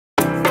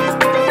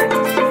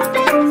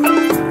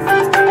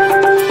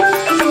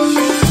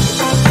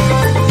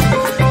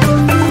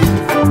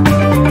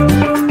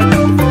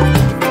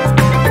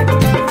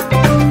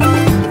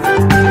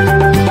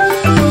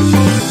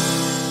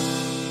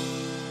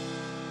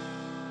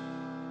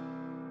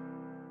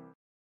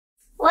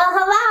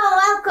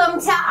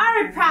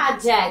word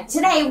project.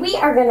 Today we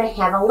are going to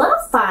have a little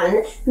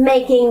fun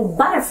making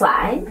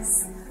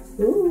butterflies.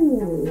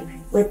 Ooh,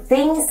 with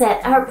things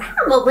that are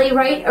probably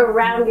right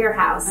around your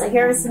house. So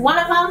here's one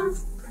of them,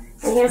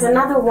 and here's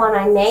another one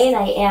I made.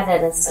 I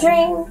added a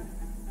string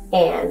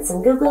and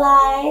some Google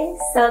eyes.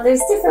 So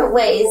there's different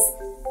ways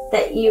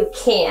that you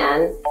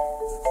can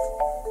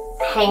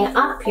hang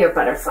up your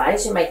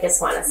butterflies. You might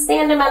just want to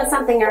stand them on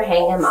something or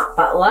hang them up,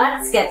 but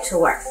let's get to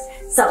work.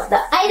 So the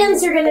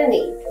items you're going to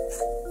need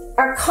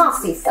are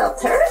coffee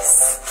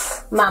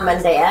filters. Mom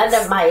and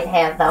Dad might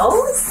have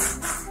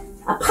those.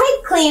 A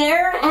pipe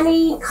cleaner,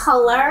 any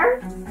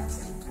color,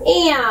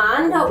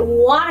 and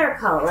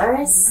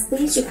watercolors.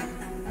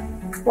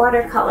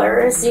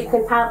 Watercolor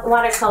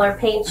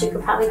paints, you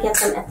can probably get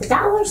them at the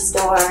dollar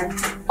store.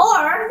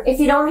 Or if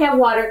you don't have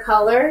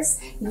watercolors,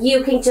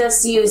 you can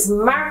just use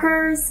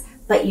markers,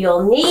 but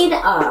you'll need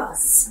a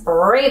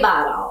spray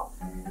bottle.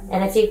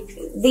 And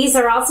these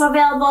are also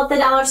available at the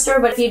dollar store,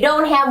 but if you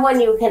don't have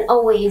one, you can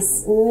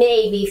always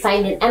maybe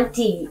find an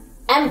empty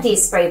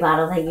spray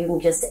bottle that you can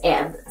just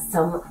add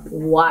some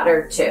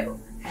water to.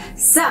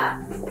 So,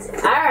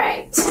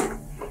 alright.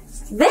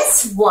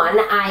 This one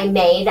I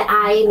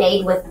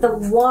made with the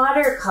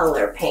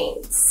watercolor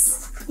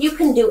paints. You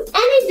can do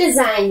any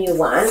design you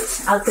want.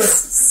 I'll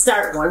just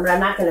start one, but I'm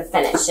not going to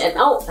finish it.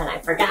 Oh, and I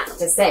forgot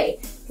to say,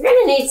 you're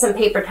going to need some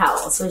paper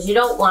towels because you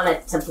don't want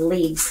it to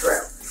bleed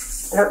through.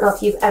 I don't know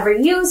if you've ever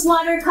used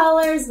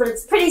watercolors, but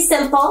it's pretty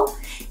simple.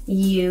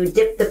 You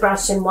dip the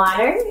brush in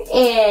water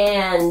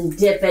and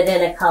dip it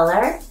in a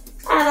color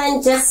and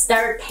then just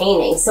start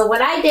painting. So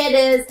what I did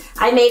is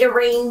I made a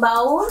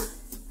rainbow.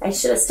 I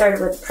should have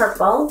started with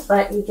purple,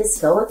 but you just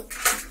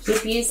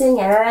keep using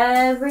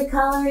every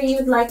color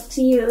you'd like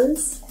to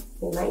use.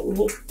 You might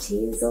need to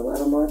use a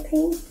little more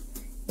paint.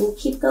 And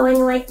keep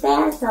going like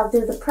that. I'll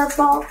do the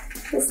purple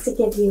just to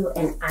give you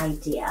an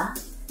idea.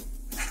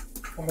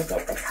 Gotta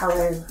get the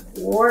color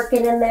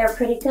working in there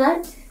pretty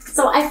good.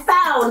 So I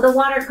found the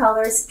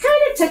watercolors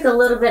kind of took a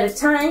little bit of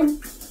time,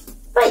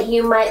 but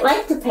you might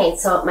like to paint,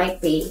 so it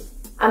might be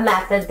a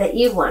method that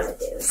you want to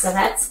do. So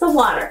that's the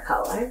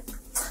watercolor.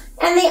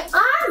 And the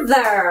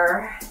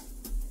other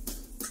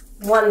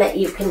one that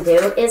you can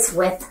do is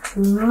with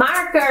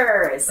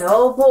markers.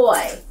 Oh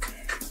boy.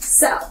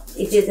 So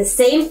you do the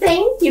same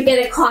thing. You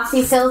get a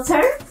coffee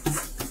filter.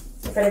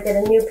 You're going to get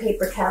a new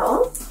paper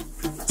towel.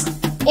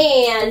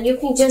 And you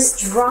can just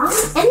draw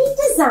any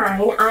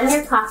design on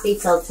your coffee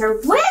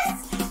filter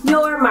with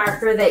your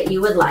marker that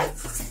you would like.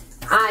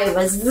 I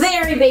was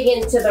very big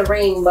into the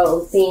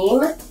rainbow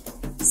theme.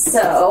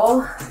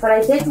 So, but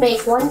I did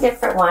make one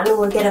different one, and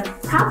we're going to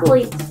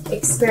probably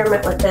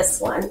experiment with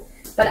this one.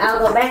 But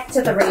I'll go back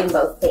to the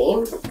rainbow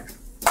theme.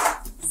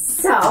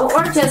 So,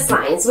 or just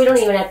lines. We don't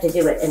even have to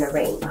do it in a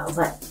rainbow,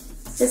 but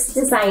just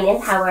design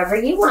it however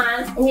you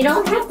want. And you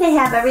don't have to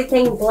have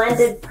everything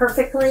blended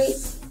perfectly.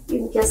 You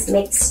can just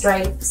make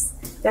stripes.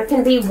 There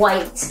can be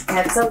white,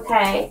 that's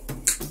okay.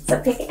 So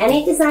pick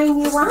any design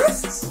you want.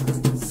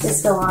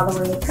 Just go all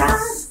the way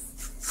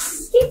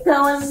across. Keep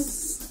going.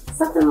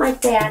 Something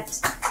like that.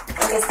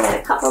 I guess add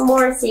a couple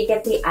more so you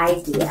get the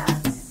idea.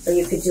 Or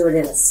you could do it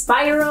in a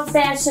spiral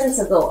fashion,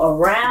 so go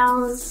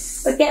around.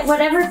 But get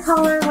whatever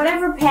color,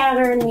 whatever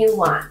pattern you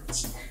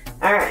want.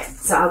 Alright,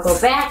 so I'll go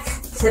back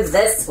to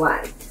this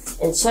one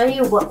and show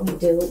you what we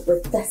do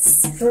with the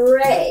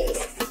spray.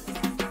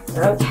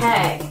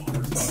 Okay.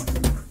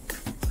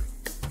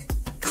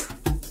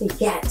 You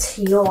get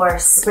your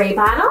spray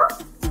bottle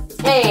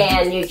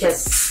and you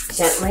just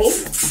gently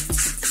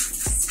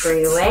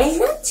spray away,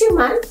 not too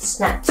much,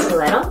 not too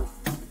little,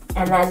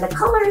 and then the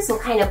colors will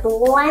kind of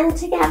blend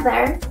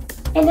together,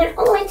 and it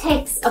only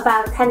takes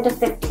about 10 to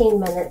 15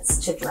 minutes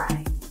to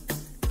dry.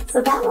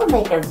 So that will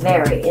make a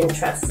very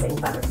interesting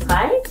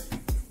butterfly,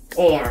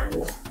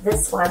 and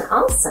this one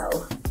also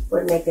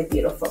would make a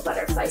beautiful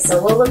butterfly. So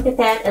we'll look at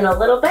that in a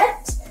little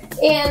bit,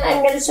 and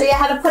I'm going to show you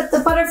how to put the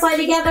butterfly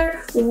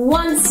together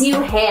once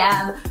you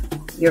have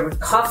your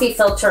coffee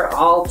filter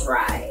all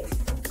dried.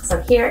 So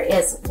here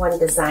is one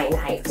design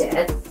I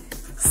did.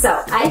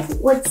 So I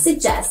would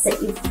suggest that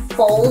you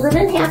fold it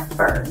in half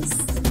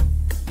first,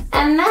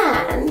 and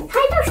then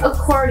kind of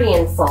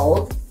accordion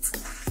fold.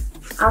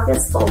 I'll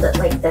just fold it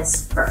like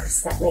this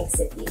first. That makes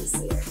it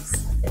easier. So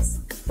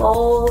just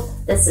fold.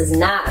 This is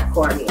not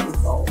accordion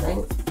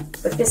folding,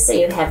 but just so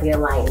you have your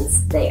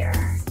lines there.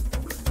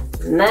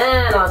 And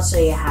then I'll show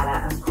you how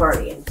to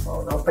accordion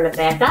fold. Open it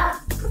back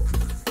up.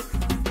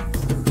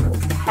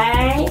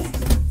 Okay.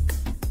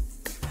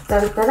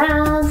 Dun, dun,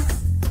 dun.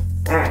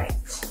 All right,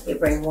 you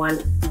bring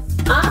one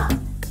up,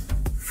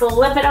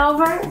 flip it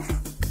over,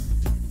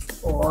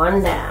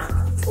 one down.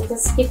 And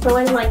just keep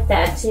going like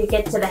that till you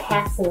get to the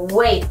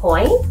halfway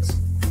point.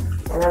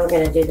 And then we're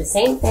going to do the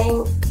same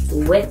thing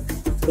with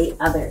the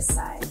other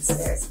side. So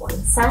there's one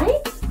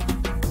side.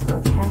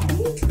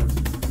 Okay.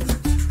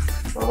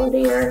 Oh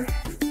dear.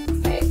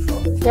 Okay,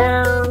 fold it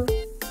down.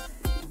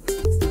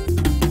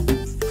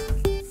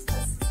 This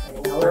is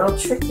getting a little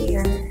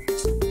trickier.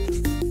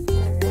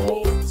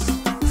 Alright.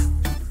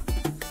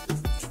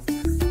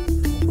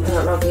 I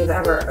don't know if you've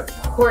ever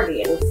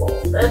accordion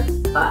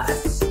folded, but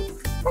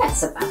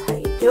that's about how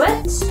you do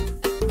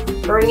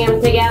it. Bring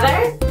them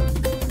together,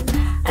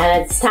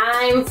 and it's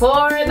time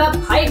for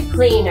the pipe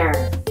cleaner.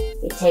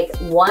 You take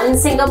one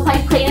single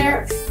pipe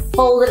cleaner,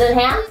 fold it in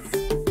half,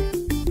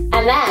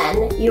 and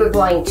then you're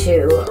going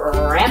to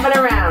wrap it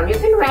around. You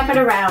can wrap it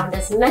around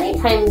as many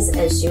times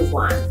as you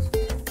want.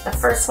 The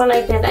first one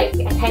I did, I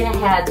kind of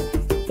had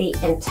the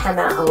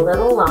antenna a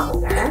little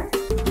longer.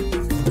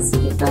 Just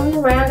keep going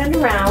around and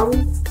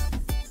around.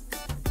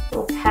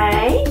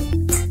 Okay.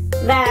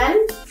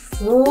 Then,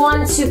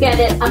 once you get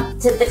it up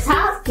to the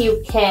top,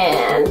 you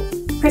can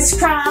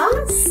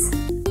crisscross.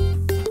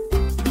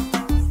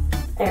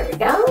 There we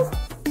go.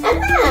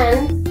 And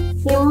then,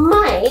 you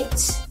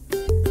might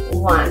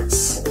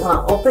want,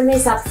 well, open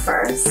these up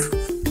first.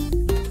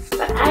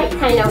 But I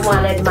kind of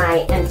wanted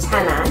my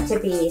antenna to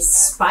be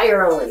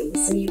spirally,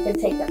 so you can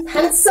take a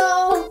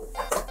pencil,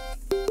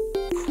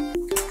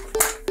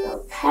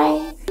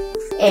 okay,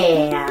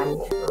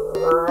 and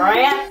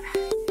wrap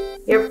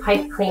your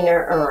pipe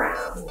cleaner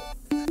around.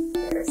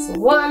 There's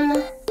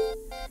one,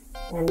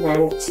 and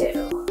then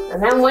two.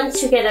 And then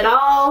once you get it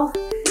all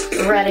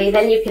ready,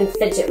 then you can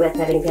fidget with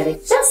it and get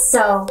it just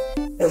so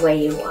the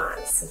way you want.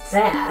 So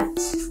that,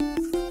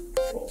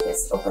 let me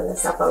just open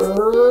this up a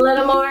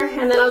little more,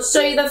 and then I'll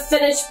show you the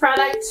finished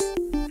product.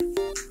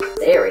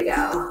 There we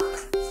go.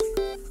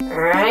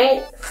 All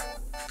right.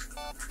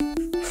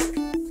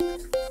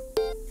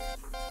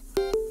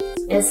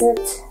 Isn't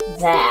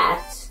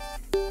that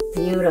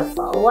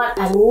beautiful? What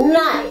a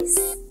nice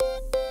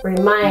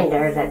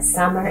reminder that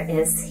summer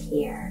is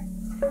here.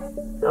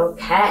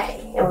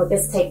 Okay, and we'll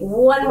just take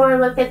one more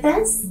look at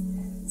this.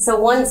 So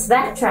once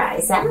that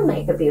dries, that'll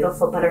make a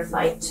beautiful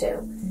butterfly too.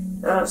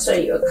 And I'll show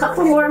you a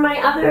couple more of my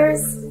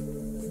others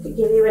to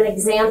give you an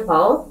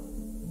example.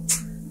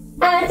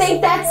 And I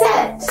think that's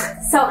it.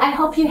 So I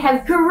hope you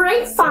have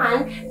great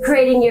fun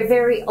creating your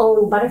very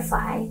own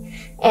butterfly.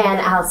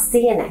 And I'll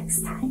see you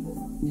next time.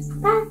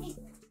 Bye.